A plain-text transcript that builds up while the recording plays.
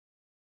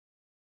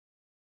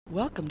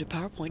Welcome to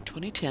PowerPoint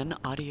 2010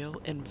 Audio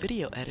and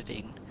Video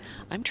Editing.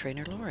 I'm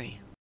TrainerLori.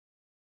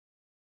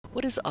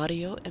 What is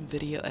audio and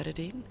video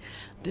editing?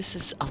 This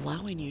is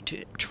allowing you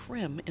to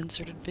trim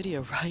inserted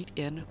video right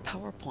in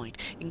PowerPoint,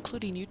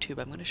 including YouTube.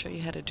 I'm going to show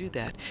you how to do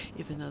that,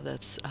 even though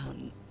that's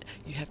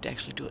you have to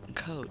actually do it in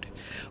code.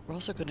 We're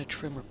also going to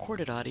trim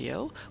recorded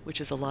audio, which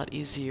is a lot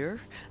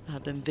easier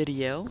than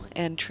video,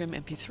 and trim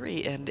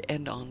MP3 and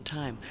end on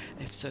time.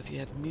 So if you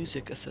have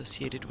music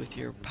associated with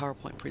your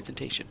PowerPoint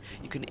presentation,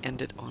 you can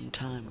end it on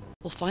time.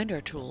 We'll find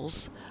our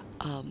tools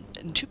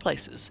in two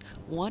places.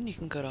 One, you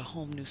can go to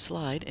Home New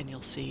Slide and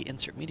you'll see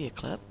Insert Media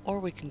Clip, or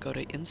we can go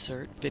to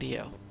Insert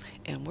Video.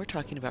 And we're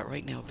talking about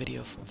right now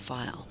video from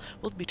file.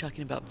 We'll be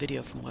talking about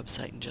video from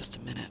website in just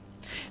a minute.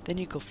 Then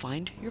you go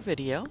find your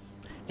video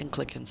and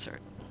click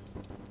Insert.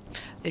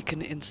 It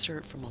can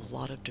insert from a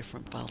lot of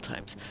different file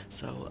types,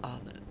 so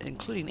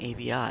including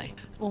AVI.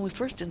 When we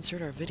first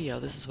insert our video,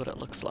 this is what it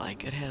looks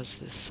like. It has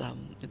this,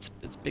 it's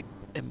big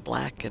and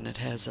black, and it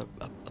has a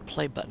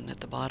play button at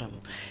the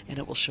bottom, and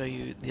it will show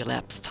you the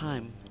elapsed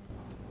time.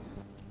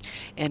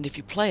 And if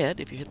you play it,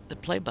 if you hit the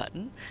play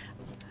button,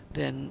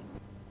 then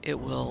it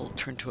will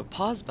turn to a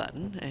pause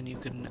button and you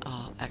can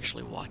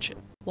actually watch it.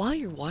 While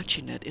you're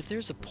watching it, if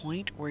there's a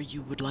point where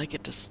you would like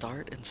it to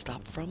start and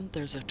stop from,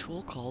 there's a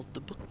tool called the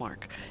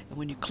bookmark. And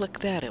when you click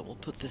that, it will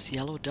put this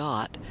yellow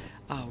dot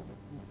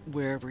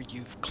wherever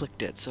you've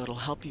clicked it. So it'll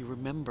help you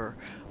remember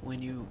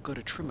when you go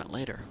to trim it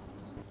later.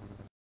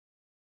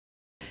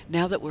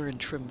 Now that we're in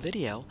trim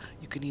video,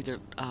 you can either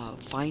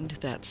find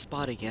that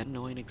spot again,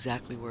 knowing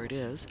exactly where it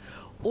is,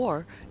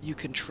 or you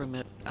can trim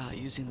it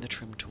using the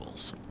trim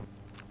tools.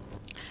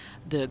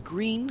 The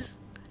green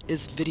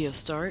is video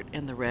start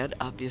and the red,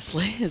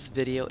 obviously, is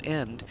video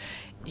end.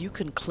 You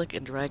can click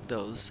and drag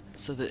those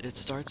so that it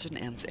starts and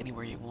ends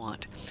anywhere you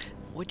want.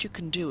 What you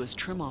can do is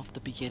trim off the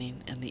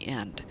beginning and the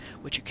end.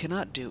 What you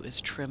cannot do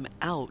is trim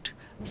out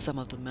some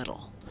of the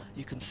middle.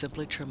 You can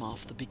simply trim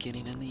off the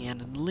beginning and the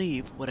end and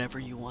leave whatever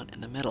you want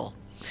in the middle.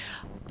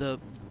 The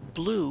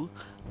blue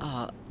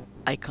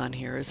icon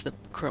here is the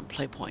current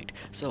play point,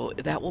 so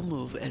that will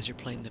move as you're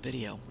playing the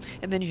video.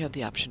 And then you have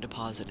the option to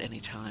pause at any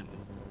time.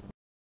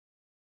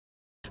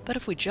 But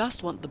if we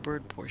just want the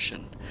bird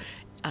portion,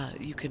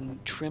 you can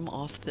trim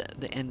off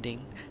the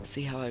ending.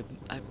 See how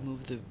I've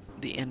moved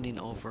the ending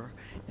over,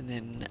 and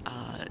then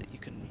you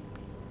can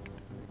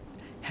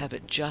have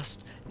it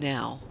just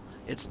now.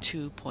 It's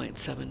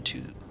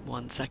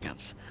 2.721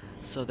 seconds.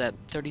 So that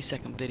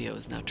 30-second video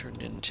is now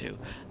turned into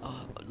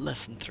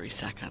less than 3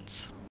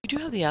 seconds. You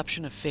do have the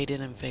option of fade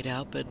in and fade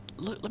out, but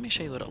let me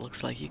show you what it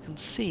looks like. You can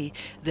see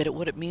that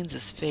what it means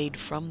is fade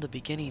from the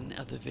beginning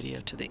of the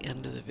video to the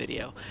end of the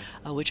video,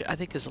 which I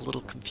think is a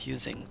little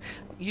confusing.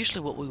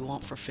 Usually what we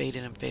want for fade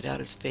in and fade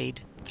out is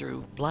fade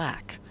through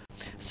black.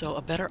 So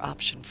a better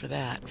option for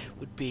that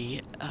would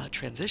be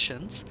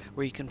transitions,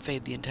 where you can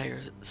fade the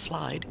entire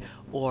slide,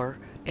 or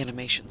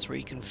animations, where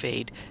you can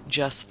fade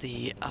just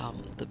the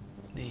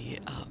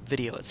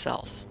video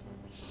itself.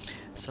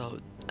 So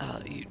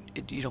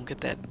you don't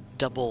get that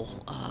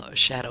double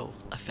shadow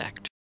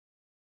effect.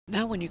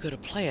 Now when you go to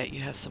play it,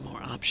 you have some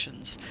more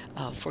options.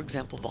 For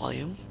example,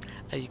 volume.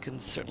 You can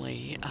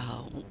certainly,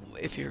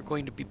 if you're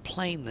going to be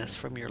playing this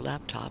from your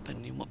laptop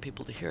and you want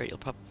people to hear it, you'll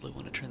probably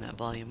want to turn that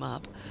volume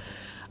up.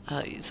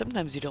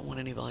 Sometimes you don't want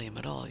any volume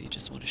at all. You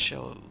just want to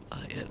show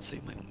it, so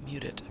you might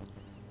mute it.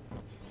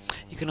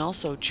 You can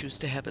also choose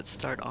to have it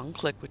start on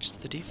click, which is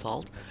the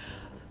default.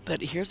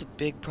 But here's a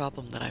big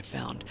problem that I've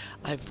found.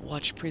 I've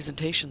watched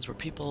presentations where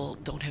people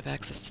don't have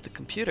access to the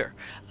computer.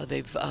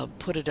 They've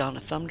put it on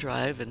a thumb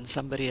drive and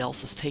somebody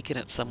else has taken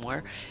it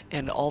somewhere,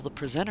 and all the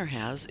presenter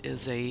has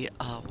is a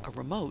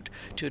remote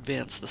to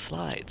advance the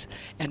slides.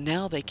 And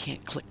now they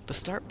can't click the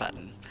start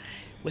button.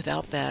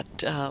 Without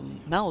that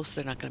mouse,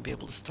 they're not going to be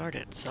able to start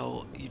it.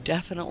 So you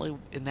definitely,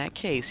 in that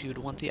case, you would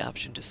want the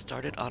option to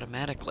start it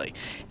automatically,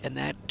 and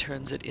that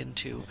turns it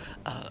into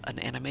an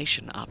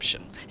animation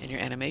option. And your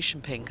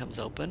animation pane comes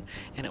open,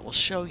 and it will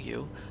show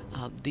you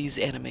these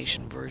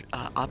animation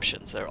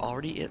options. They're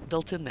already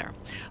built in there.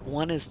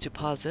 One is to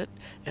pause it,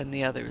 and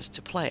the other is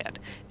to play it.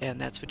 And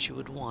that's what you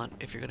would want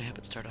if you're going to have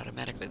it start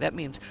automatically. That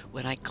means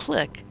when I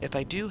click, if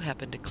I do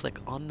happen to click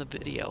on the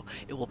video,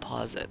 it will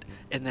pause it,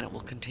 and then it will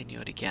continue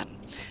it again.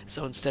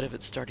 So instead of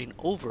it starting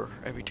over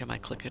every time I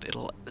click it,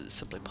 it'll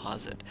simply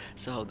pause it.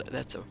 So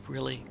that's a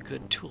really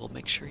good tool.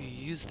 Make sure you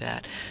use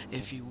that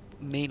if you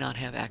may not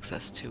have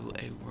access to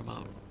a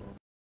remote.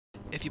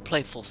 If you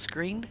play full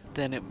screen,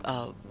 then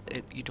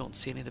you don't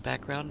see any of the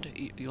background.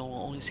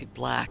 You'll only see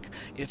black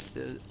if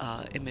the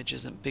image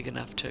isn't big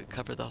enough to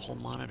cover the whole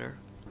monitor.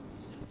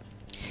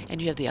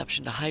 And you have the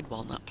option to hide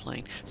while not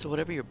playing. So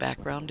whatever your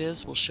background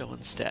is will show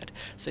instead.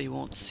 So you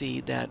won't see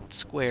that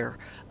square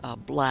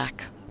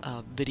black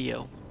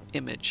video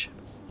image.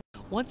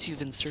 Once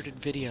you've inserted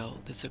video,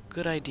 it's a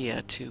good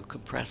idea to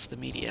compress the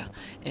media,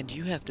 and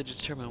you have to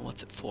determine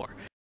what's it for.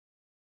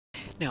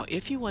 Now,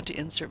 if you want to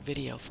insert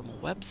video from a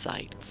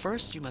website,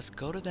 first you must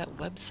go to that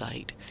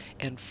website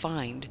and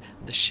find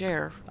the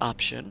share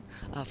option.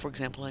 For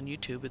example, on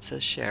YouTube it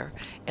says share,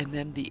 and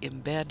then the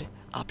embed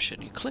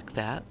option. You click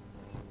that,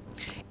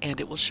 and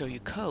it will show you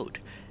code.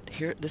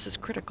 Here, this is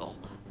critical.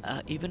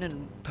 Even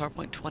in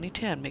PowerPoint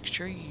 2010, make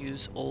sure you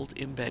use old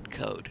embed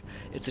code.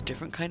 It's a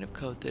different kind of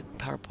code that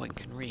PowerPoint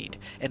can read,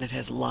 and it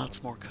has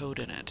lots more code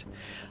in it.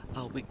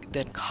 We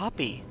then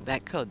copy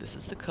that code. This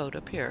is the code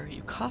up here.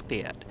 You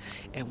copy it,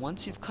 and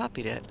once you've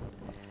copied it,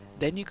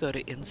 then you go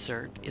to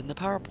insert in the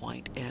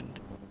PowerPoint and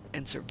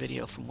insert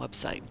video from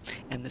website,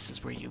 and this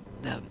is where you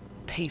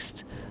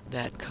paste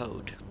that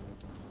code.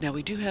 Now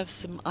we do have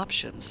some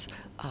options.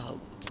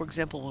 For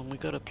example, when we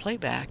go to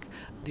playback,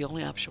 the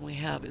only option we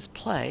have is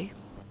play,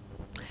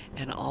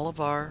 and all of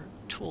our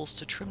tools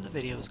to trim the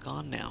video is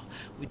gone now.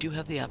 We do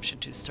have the option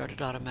to start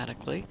it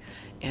automatically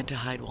and to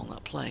hide while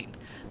not playing.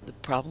 The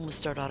problem with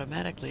start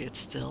automatically, it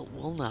still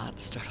will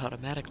not start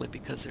automatically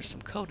because there's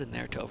some code in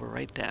there to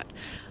overwrite that.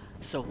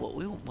 So what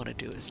we want to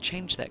do is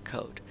change that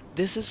code.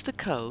 This is the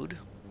code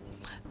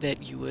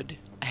that you would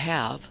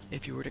have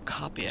if you were to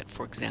copy it.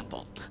 For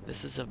example,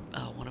 this is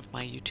one of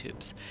my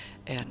YouTubes,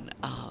 and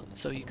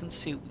so you can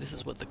see this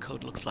is what the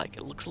code looks like.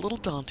 It looks a little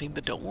daunting,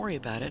 but don't worry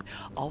about it.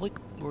 All we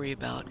worry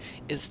about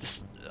is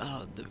this,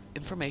 the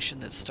information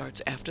that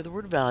starts after the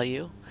word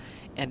value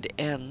and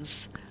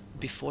ends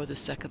before the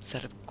second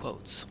set of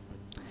quotes.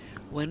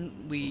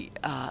 When we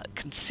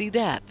can see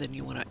that, then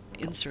you want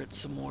to insert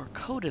some more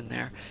code in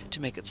there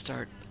to make it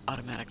start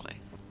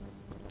automatically.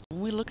 When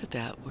we look at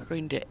that, we're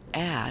going to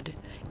add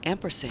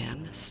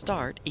ampersand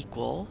start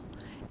equal,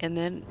 and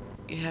then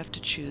you have to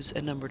choose a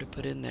number to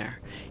put in there,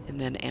 and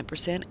then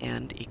ampersand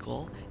end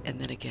equal, and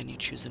then again you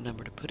choose a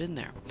number to put in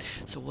there.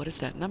 So what is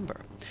that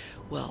number?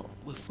 Well,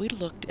 if we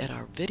looked at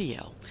our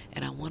video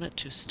and I want it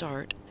to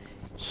start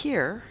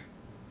here,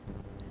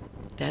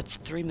 that's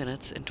 3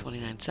 minutes and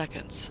 29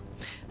 seconds.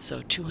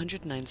 So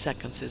 209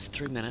 seconds is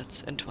 3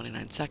 minutes and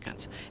 29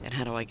 seconds. And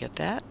how do I get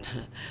that?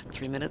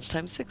 3 minutes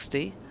times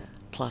 60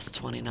 plus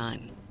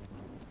 29.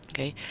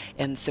 Okay,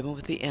 and same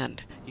with the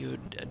end. You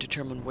would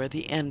determine where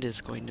the end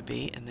is going to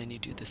be, and then you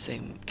do the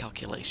same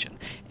calculation.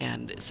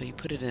 And so you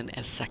put it in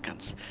as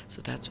seconds.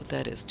 So that's what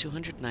that is.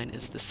 209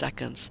 is the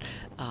seconds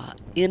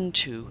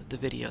into the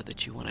video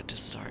that you want it to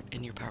start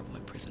in your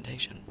PowerPoint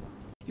presentation.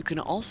 You can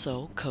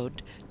also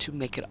code to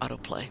make it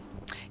autoplay.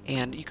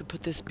 And you could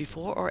put this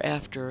before or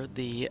after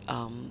the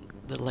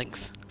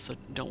length, so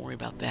don't worry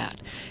about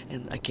that.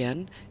 And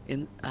again,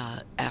 in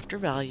after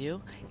value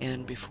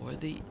and before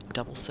the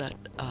double set,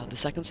 the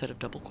second set of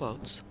double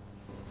quotes,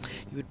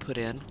 you would put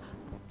in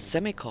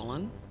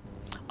semicolon,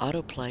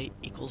 autoplay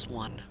equals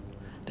 1.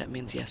 That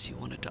means yes, you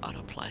want it to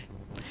autoplay.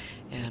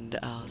 And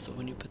so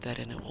when you put that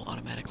in, it will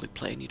automatically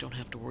play, and you don't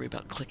have to worry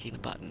about clicking a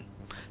button.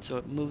 So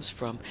it moves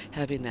from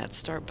having that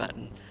start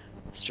button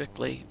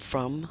strictly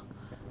from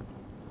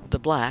the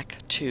black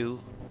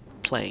to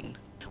playing.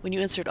 When you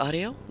insert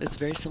audio, it's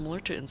very similar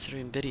to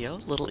inserting video, a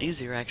little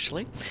easier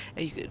actually.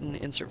 And you can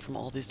insert from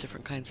all these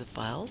different kinds of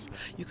files.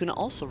 You can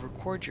also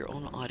record your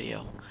own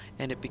audio,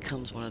 and it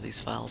becomes one of these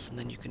files, and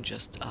then you can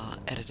just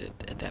edit it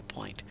at that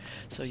point.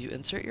 So you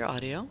insert your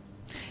audio,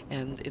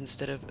 and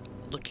instead of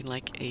looking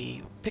like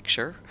a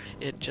picture,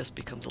 it just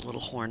becomes a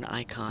little horn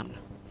icon.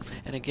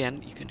 And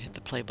again, you can hit the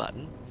play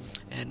button,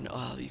 and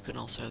you can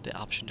also have the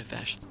option to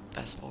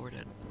fast forward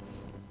it.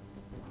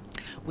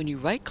 When you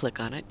right click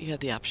on it, you have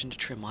the option to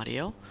trim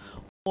audio,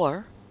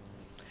 or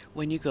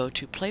when you go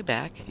to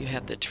playback, you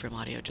have the trim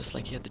audio just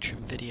like you have the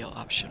trim video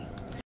option.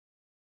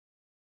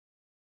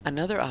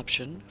 Another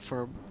option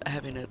for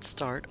having it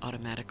start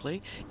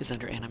automatically is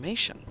under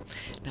animation.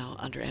 Now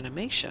under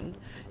animation,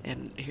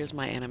 and here's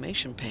my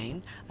animation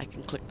pane, I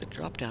can click the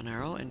drop down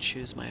arrow and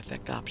choose my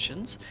effect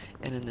options,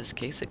 and in this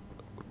case it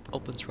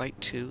opens right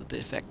to the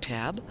effect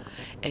tab,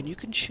 and you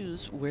can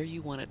choose where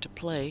you want it to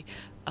play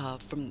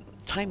from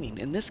timing.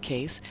 In this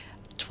case,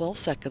 12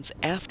 seconds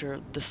after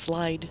the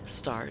slide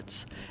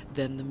starts,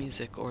 then the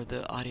music or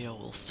the audio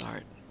will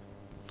start.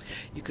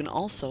 You can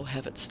also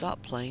have it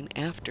stop playing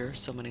after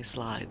so many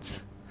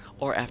slides,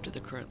 or after the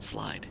current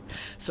slide.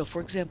 So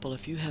for example,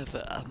 if you have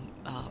a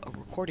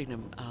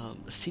recording,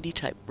 a CD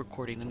type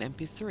recording, an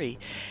MP3,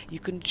 you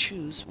can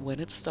choose when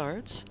it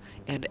starts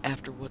and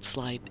after what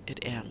slide it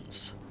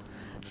ends.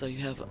 So you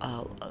have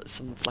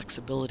some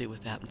flexibility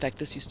with that. In fact,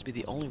 this used to be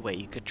the only way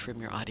you could trim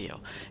your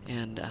audio,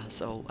 and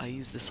so I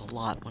use this a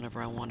lot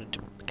whenever I wanted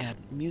to add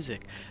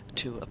music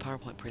to a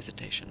PowerPoint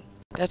presentation.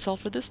 That's all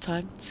for this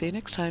time. See you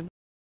next time.